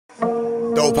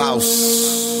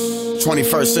Dopehouse,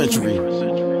 21st century,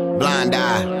 Blind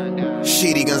Eye,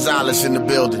 Sheedy Gonzalez in the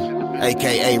building,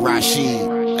 aka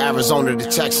Rasheed, Arizona to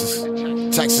Texas,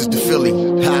 Texas to Philly,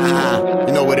 ha ha,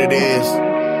 you know what it is.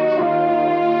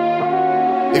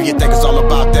 If you think it's all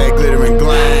about that glitter and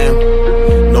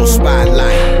glam, no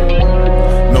spotlight,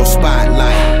 no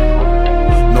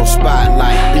spotlight, no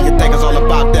spotlight. If you think it's all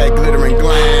about that glitter and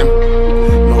glam,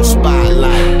 no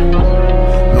spotlight,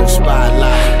 no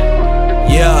spotlight.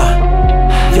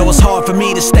 Yeah, yo, it's hard for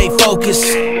me to stay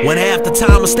focused when half the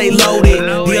time I stay loaded,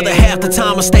 the other half the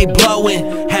time I stay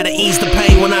blowing. Had to ease the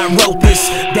pain when I wrote this.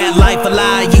 That life a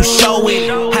lie, you show it.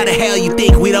 How the hell you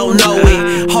think we don't know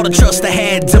it? All the trust I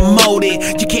had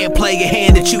demoted. You can't play a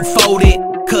hand that you folded.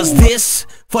 Cause this,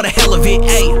 for the hell of it,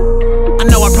 ayy, I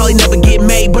know I probably never get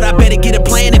made, but I better get a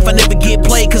plan if I never get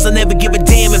played. Cause I never give a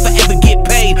damn if I ever get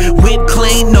paid. Whip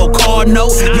clean, no car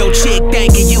note. Yo chick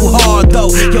thanking you hard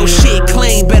though. Yo shit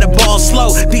clean, better ball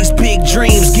slow. These big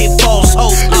dreams get false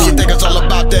hope. If you think it's all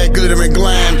about that glitter and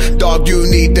glam, dog, you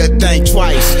need to think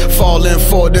twice. Falling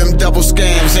for them double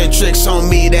scams and tricks on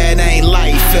me, that ain't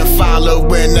life. And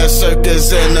following the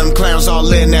circus and them clowns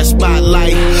all in that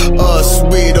spotlight. Us,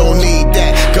 we don't need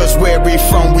that, cause where we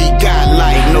from, we got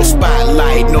light. No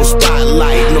spotlight, no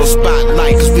spotlight, no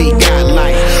spotlight, cause we got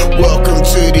light. Welcome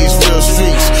to these real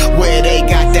streets where they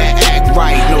got that act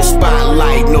right. No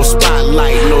spotlight, no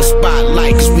spotlight, no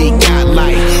spotlight, cause we got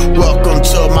light. Welcome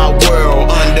to my world,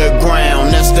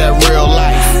 underground, that's that real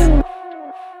life.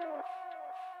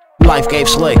 Life gave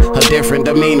Slick a different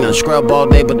demeanor. Scrub all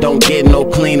day but don't get no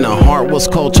cleaner. Heart was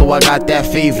cold till I got that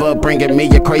fever, bringing me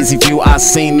a crazy view. I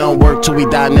seen no work till we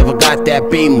died, never got that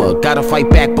beamer. Gotta fight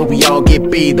back but we all get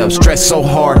beat up. Stress so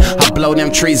hard, I blow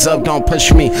them trees up, don't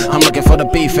push me. I'm looking for the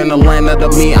beef in the land of the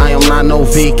meat. I am not no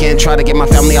vegan, try to get my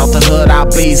family out the hood. I'll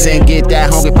bees and get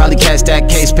that hungry, probably catch that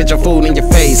case. Picture food in your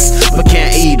face, but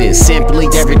can't eat it. Simply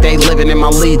everyday living in my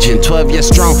legion. 12 years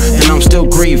strong and I'm still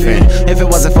grieving. If it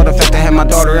wasn't for the fact I had my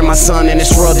daughter and my son in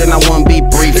this world, then I wouldn't be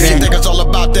breathing. If you think it's all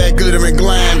about that glitter and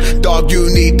glam, dog,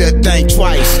 you need to think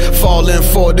twice. Falling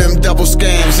for them double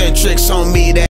scams and tricks on me, that